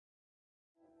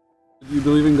Do you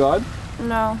believe in God?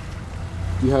 No.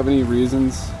 Do you have any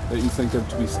reasons that you think of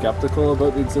to be skeptical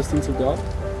about the existence of God?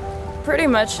 Pretty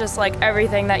much just like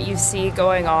everything that you see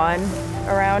going on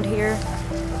around here.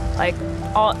 Like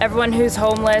everyone who's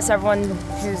homeless, everyone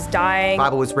who's dying. The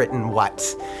Bible was written, what,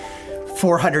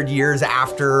 400 years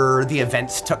after the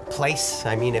events took place?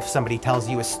 I mean, if somebody tells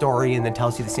you a story and then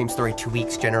tells you the same story 2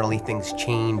 weeks, generally things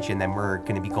change, and then we're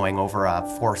going to be going over a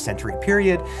 4th century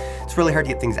period. It's really hard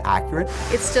to get things accurate.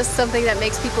 It's just something that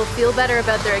makes people feel better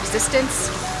about their existence.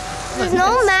 There's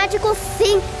no magical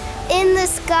thing in the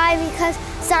sky because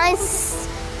scientists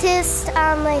did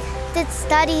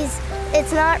studies.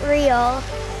 It's not real.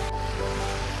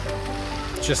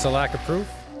 It's just a lack of proof.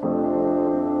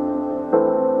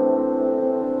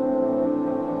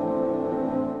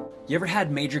 You ever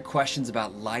had major questions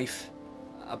about life,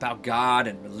 about God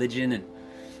and religion, and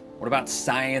what about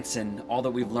science and all that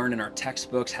we've learned in our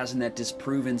textbooks? Hasn't that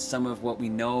disproven some of what we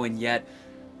know? And yet,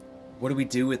 what do we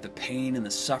do with the pain and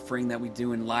the suffering that we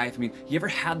do in life? I mean, you ever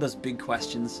had those big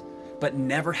questions, but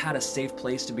never had a safe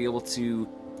place to be able to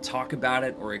talk about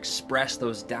it or express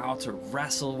those doubts or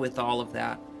wrestle with all of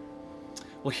that?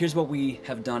 Well, here's what we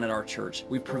have done at our church.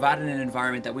 We've provided an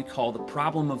environment that we call the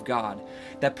Problem of God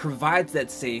that provides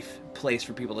that safe place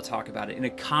for people to talk about it in a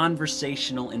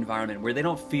conversational environment where they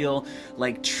don't feel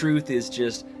like truth is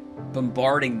just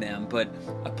bombarding them, but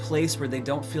a place where they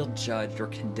don't feel judged or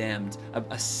condemned,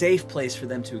 a safe place for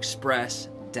them to express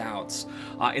doubts.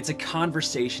 It's a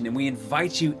conversation, and we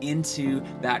invite you into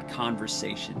that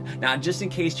conversation. Now, just in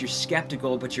case you're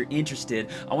skeptical but you're interested,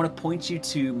 I want to point you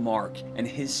to Mark and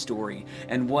his story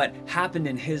and what happened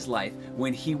in his life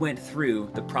when he went through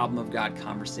the Problem of God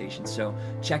conversation. So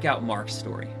check out Mark's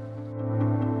story.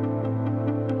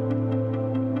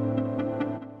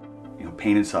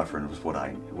 Pain and suffering was what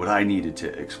I needed to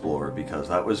explore, because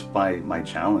that was my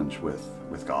challenge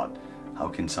with God. How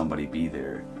can somebody be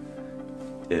there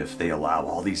if they allow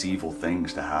all these evil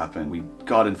things to happen? We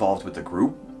got involved with the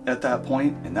group at that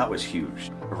point, and that was huge.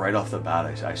 Right off the bat,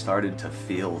 I started to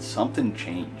feel something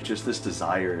change, just this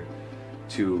desire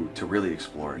to really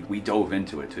explore. We dove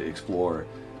into it to explore,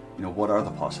 what are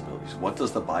the possibilities? What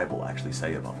does the Bible actually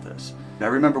say about this? I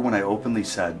remember when I openly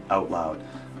said out loud,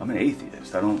 I'm an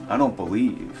atheist. I don't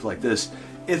believe like this.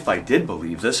 If I did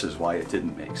believe, this is why it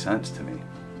didn't make sense to me.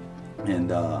 And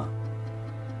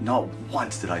not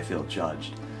once did I feel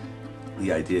judged.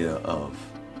 The idea of,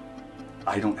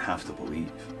 I don't have to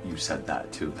believe. You said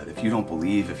that too, that if you don't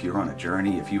believe, if you're on a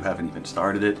journey, if you haven't even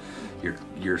started it,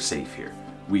 you're safe here.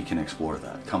 We can explore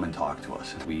that. Come and talk to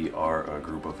us. We are a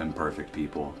group of imperfect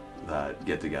people that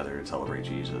get together and celebrate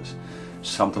Jesus.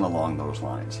 Something along those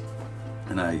lines.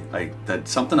 And that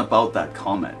something about that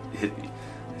comment hit me.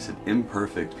 I said,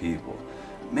 imperfect people.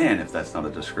 Man, if that's not a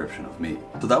description of me.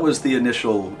 So that was the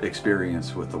initial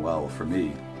experience with the well for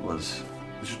me, was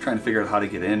just trying to figure out how to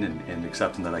get in and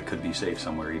accepting that I could be safe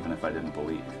somewhere even if I didn't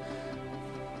believe.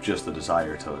 Just the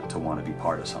desire to want to be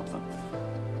part of something.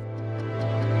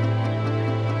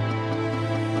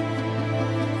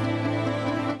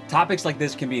 Topics like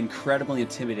this can be incredibly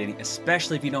intimidating,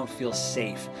 especially if you don't feel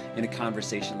safe in a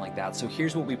conversation like that. So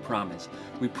here's what we promise.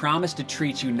 We promise to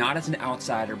treat you not as an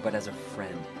outsider, but as a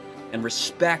friend, and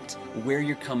respect where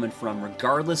you're coming from,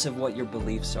 regardless of what your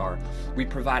beliefs are. We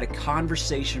provide a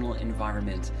conversational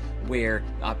environment where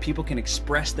people can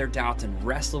express their doubts and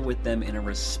wrestle with them in a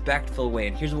respectful way.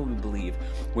 And here's what we believe.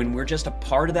 When we're just a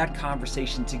part of that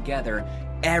conversation together,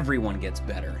 everyone gets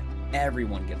better.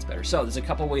 Everyone gets better. So there's a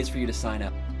couple ways for you to sign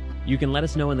up. You can let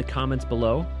us know in the comments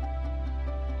below,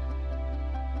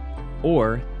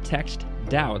 or text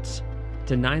doubts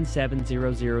to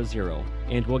 97000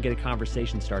 and we'll get a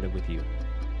conversation started with you.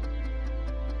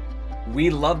 We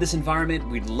love this environment.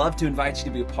 We'd love to invite you to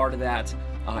be a part of that.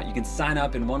 You can sign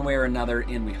up in one way or another,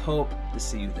 and we hope to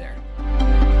see you there.